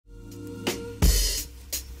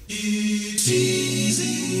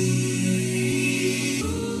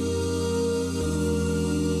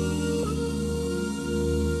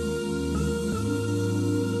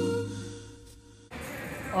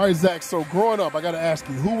All right, Zach, so growing up, I got to ask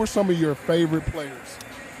you, who were some of your favorite players?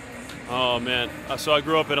 Oh, man. So I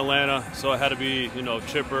grew up in Atlanta, so it had to be,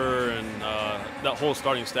 Chipper and that whole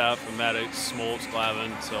starting staff, and Maddox, Smoltz,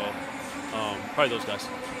 Glavine, so probably those guys.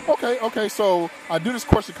 Okay, so I do this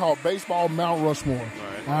question called Baseball Mount Rushmore. All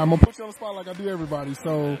right. I'm going to put you on the spot like I do everybody.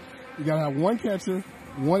 So you got to have one catcher,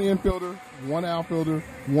 one infielder, one outfielder,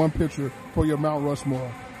 one pitcher for your Mount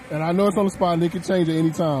Rushmore. And I know it's on the spot and it can change at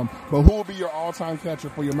any time, but who will be your all-time catcher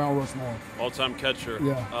for your Mount Rushmore? All-time catcher?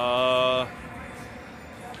 Yeah. I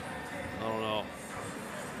don't know.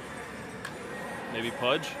 Maybe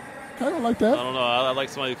Pudge? Okay, I like that. I don't know. I like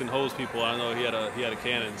somebody who can hose people. I know he had a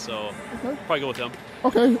cannon, so probably go with him.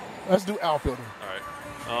 Okay, let's do outfielder.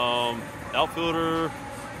 All right. Outfielder,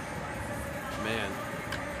 man.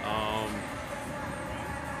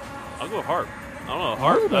 I'll go with Hart. I don't know,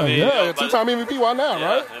 Hart. I mean, yeah, two-time MVP. Why not,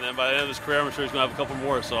 yeah, right? And then by the end of his career, I'm sure he's gonna have a couple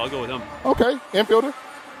more. So I'll go with him. Okay, infielder.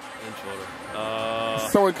 Infielder.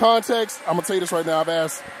 So in context, I'm gonna tell you this right now. I've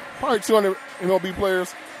asked probably 200 MLB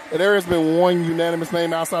players, and there has been one unanimous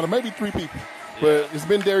name outside of maybe 3 people, but it's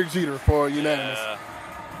been Derek Jeter for unanimous. Yeah,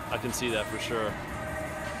 I can see that for sure.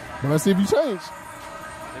 But let's see if you change.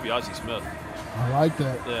 Maybe Ozzie Smith. I like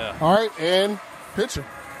that. Yeah. All right, and pitcher.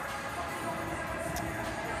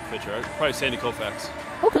 Pitcher, probably Sandy Koufax.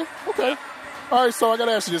 Okay. All right, so I got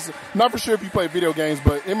to ask you this. Not for sure if you play video games,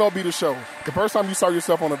 but MLB The Show. The first time you saw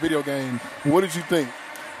yourself on a video game, what did you think?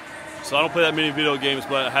 So I don't play that many video games,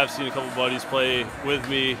 but I have seen a couple buddies play with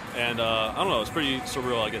me, and I don't know, it's pretty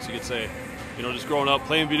surreal, I guess you could say. Just growing up,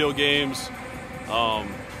 playing video games, I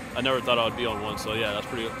never thought I would be on one, so yeah, that's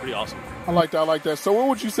pretty awesome. I like that. So what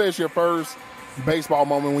would you say is your first baseball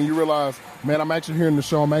moment when you realized, man, I'm actually here in the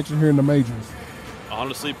show, I'm actually here in the majors?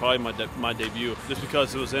 Honestly, probably my debut, just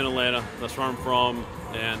because it was in Atlanta. That's where I'm from,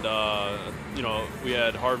 and we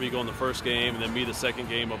had Harvey go in the first game, and then me the second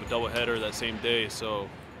game of a doubleheader that same day. So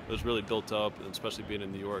it was really built up, and especially being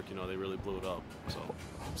in New York, they really blew it up.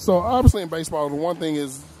 So obviously in baseball, the one thing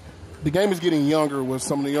is the game is getting younger with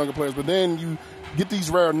some of the younger players, but then you get these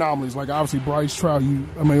rare anomalies, like obviously Bryce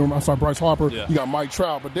Harper. Yeah. You got Mike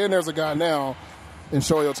Trout, but then there's a guy now in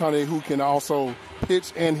Shohei Ohtani who can also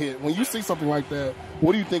pitch and hit. When you see something like that,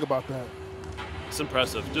 what do you think about that? It's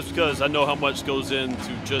impressive, just because I know how much goes into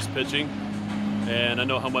just pitching, and I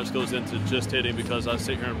know how much goes into just hitting, because I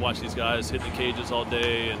sit here and watch these guys hit the cages all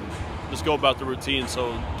day and just go about the routine.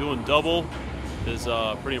 So doing double is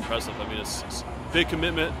pretty impressive. I mean, it's a big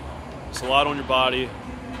commitment. It's a lot on your body,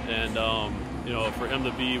 and for him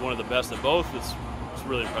to be one of the best at both, it's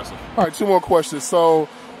really impressive. All right, 2 more questions. So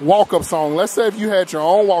walk-up song. Let's say if you had your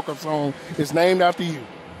own walk-up song, it's named after you.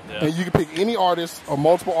 Yeah. And you could pick any artist or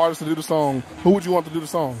multiple artists to do the song. Who would you want to do the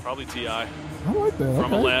song? Probably T.I. I like that.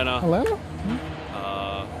 From Atlanta. Atlanta?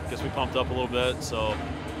 Guess we pumped up a little bit, so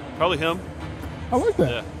probably him. I like that.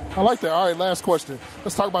 Yeah. I like that. All right, last question.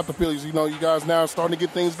 Let's talk about the Phillies. You guys now are starting to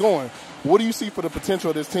get things going. What do you see for the potential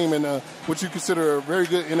of this team and what you consider a very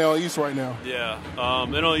good NL East right now? Yeah,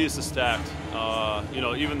 NL East is stacked.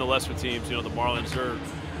 Even the lesser teams, the Marlins are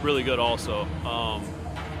really good also. I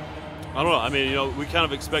don't know. I mean, we kind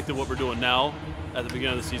of expected what we're doing now at the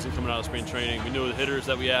beginning of the season coming out of spring training. We knew the hitters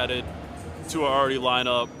that we added to our already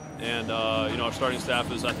lineup, and, our starting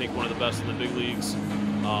staff is, I think, one of the best in the big leagues.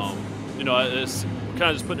 It's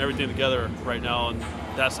kind of just putting everything together right now, and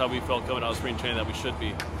that's how we felt coming out of spring training that we should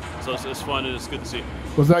be. So it's fun, and it's good to see.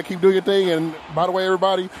 Well, Zach, keep doing your thing. And by the way,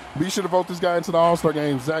 everybody, be sure to vote this guy into the All-Star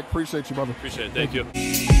game. Zach, appreciate you, brother. Appreciate it. Thank you.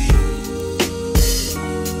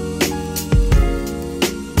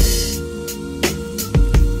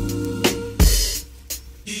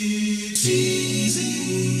 It's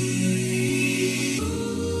easy.